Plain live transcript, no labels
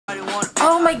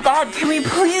my god, can we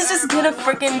please just get a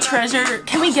freaking treasure?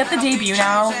 Can we get the debut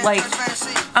now? Like,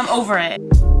 I'm over it.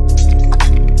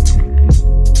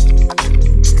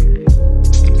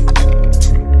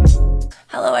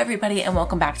 Hello everybody and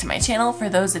welcome back to my channel. For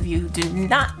those of you who do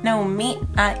not know me,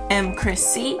 I am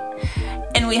Chrissy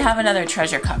and we have another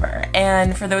treasure cover.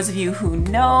 And for those of you who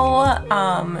know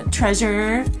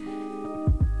treasure,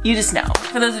 you just know.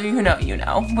 For those of you who know, you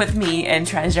know, with me and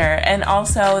treasure. And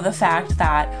also the fact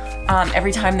that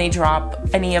every time they drop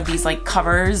any of these like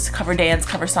covers, cover dance,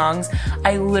 cover songs,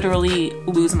 I literally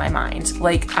lose my mind.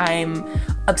 Like, I'm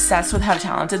obsessed with how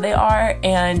talented they are.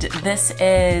 And this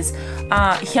is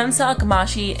HYUN, SUK,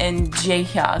 MASHIHO, and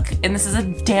JAE, and this is a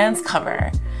dance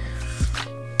cover.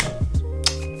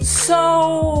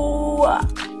 So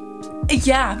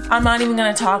yeah, I'm not even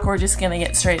gonna talk, we're just gonna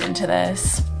get straight into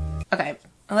this. Okay,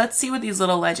 let's see what these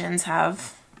little legends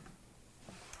have.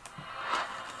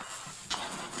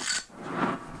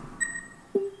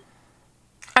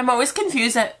 I'm always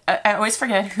confused I always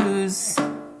forget who's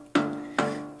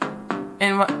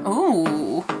in what.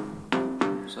 Ooh.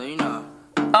 So you know.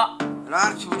 Oh. A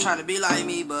lot of people trying to be like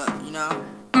me, but you know,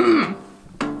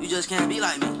 you just can't be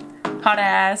like me. Hot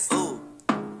ass. Ooh.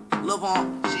 Lil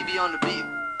Pump, CB on the beat.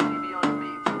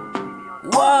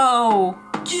 Whoa.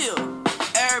 Yeah.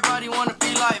 Everybody wanna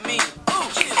be like me. Ooh.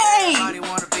 Yeah. Hey. Everybody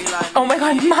wanna be like me. Oh my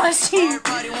god, Mashi.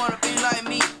 Everybody wanna be like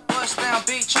me. Bust down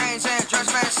big chains and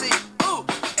dress fancy. Ooh.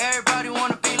 Everybody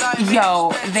wanna be like me.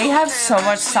 Yo, they have so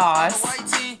much sauce.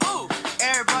 Ooh.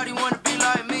 Everybody wanna be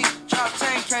like me. Drop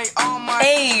 10K on my.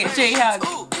 Hey, JAE.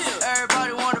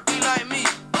 Everybody wanna be like me.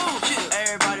 Ooh.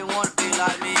 Everybody wanna be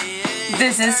like me.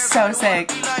 This is so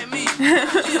sick.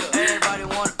 Everybody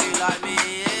wanna be like me.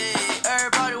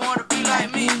 Everybody wanna be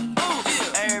like me.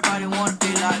 Everybody wanna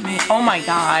be like me. Oh my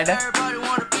god. Everybody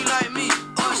wanna be like me.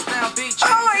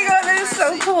 Oh my god, that is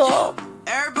so cool.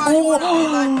 Everybody wanna be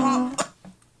like Pump.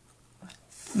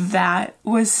 That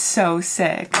was so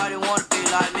sick. Everybody wanna be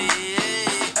like me.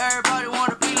 Everybody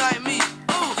wanna be like me.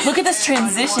 Look at this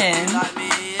transition.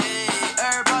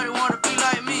 Everybody wanna be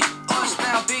like me. Bust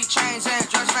down big chains and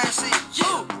dress fancy.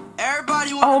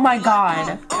 Everybody wanna Oh my be like god.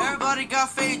 Pump. Everybody got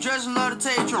fake dress and love to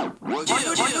take true.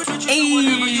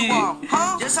 Hey.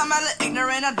 Yes, I'm a little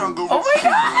ignorant, I don't go. Oh my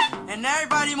god. And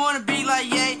everybody wanna be like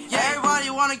YAE. Everybody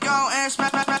wanna go and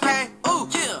smash. Ooh,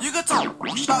 yeah. You can talk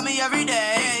about me every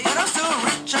day, but I'm still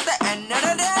rich at the end of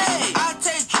the day. I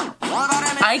take true.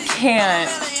 I can't.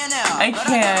 I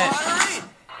can't.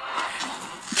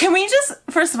 Can we just,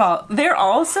 first of all, they're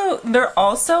also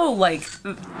like,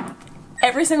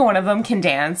 every single one of them can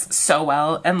dance so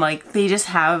well, and like they just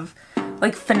have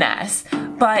like finesse.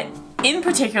 But in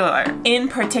particular,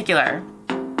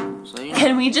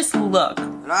 can we just look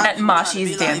at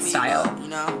Mashi's dance style?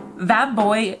 That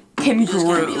boy can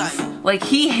groove. Like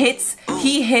he hits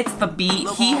the beat.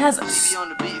 He has,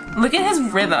 look at his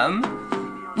rhythm.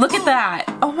 Look at that.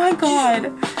 Oh my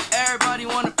god. Everybody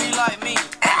wanna be like me.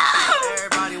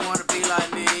 Everybody wanna be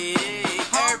like me.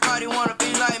 Everybody wanna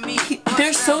be like me.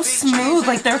 They're so smooth.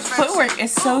 Like their footwork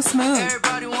is so smooth.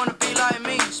 Everybody wanna be like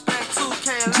me. Spend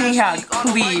 2K. JAE,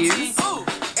 please.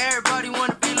 Everybody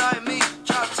wanna be like me.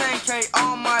 Drop 10K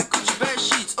on my Gucci bed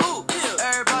sheets. Ooh,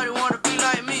 everybody wanna be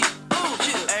like me. Ooh,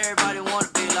 everybody wanna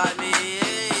be like me.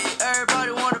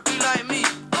 Everybody wanna be like me.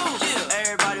 Ooh,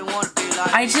 everybody wanna be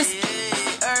like me.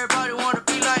 Everybody wanna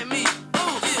be like me.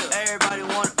 Ooh, everybody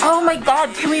wanna be. Oh my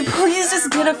god, can we please just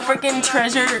get a freaking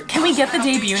treasure? Can we get the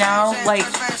debut now? Like,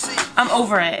 I'm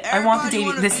over it. I want the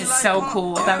debut. This is so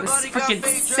cool. That was freaking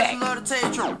sick.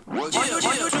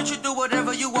 You do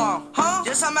whatever you want, huh?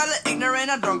 Yes, I'm a little ignorant,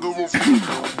 I don't go.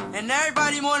 And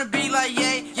everybody wanna be like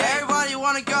YAE. Everybody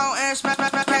wanna go and smash.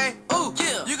 Ooh,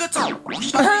 you can talk about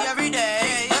me every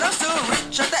day, but I'm still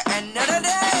rich at the end of the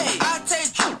day. I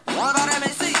take true. What about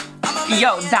MAC?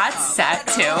 Yo, that set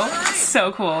too.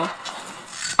 So cool.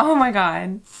 Oh my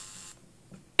god.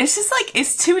 It's just like,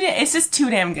 it's just too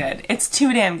damn good. It's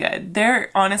too damn good. They're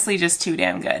honestly just too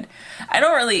damn good. I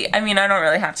don't really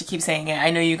have to keep saying it. I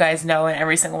know you guys know in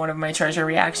every single one of my treasure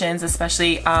reactions,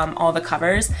 especially all the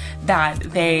covers, that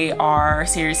they are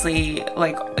seriously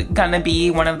like gonna be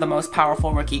one of the most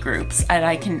powerful rookie groups. And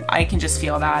I can just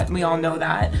feel that. We all know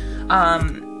that.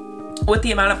 With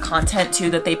the amount of content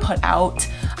too that they put out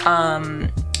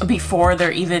before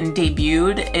they're even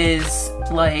debuted is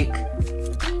like,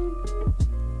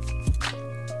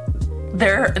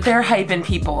 they're hyping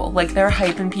people. Like, they're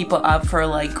hyping people up for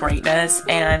like greatness,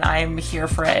 and I'm here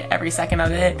for it every second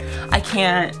of it.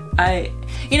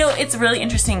 You know, it's really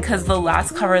interesting because the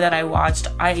last cover that I watched,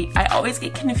 I always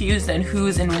get confused on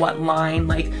who's in what line,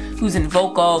 like who's in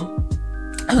vocal,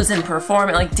 who's in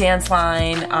performing, like dance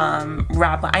line,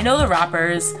 rap line. I know the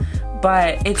rappers,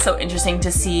 but it's so interesting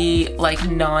to see like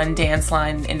non-dance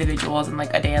line individuals in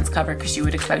like a dance cover, because you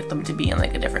would expect them to be in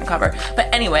like a different cover.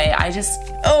 But anyway,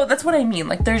 that's what I mean.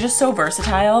 Like they're just so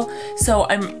versatile. So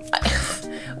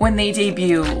when they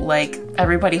debut, like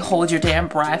everybody hold your damn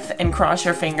breath and cross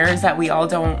your fingers that we all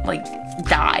don't like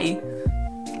die.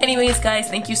 Anyways, guys,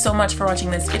 thank you so much for watching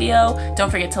this video.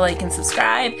 Don't forget to like and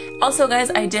subscribe. Also,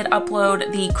 guys, I did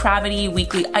upload the Gravity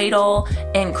Weekly Idol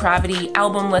and Gravity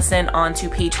Album Listen onto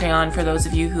Patreon for those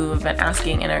of you who have been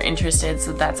asking and are interested,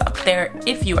 so that's up there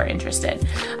if you are interested.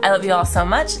 I love you all so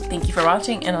much. Thank you for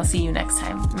watching, and I'll see you next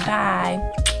time.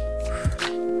 Bye.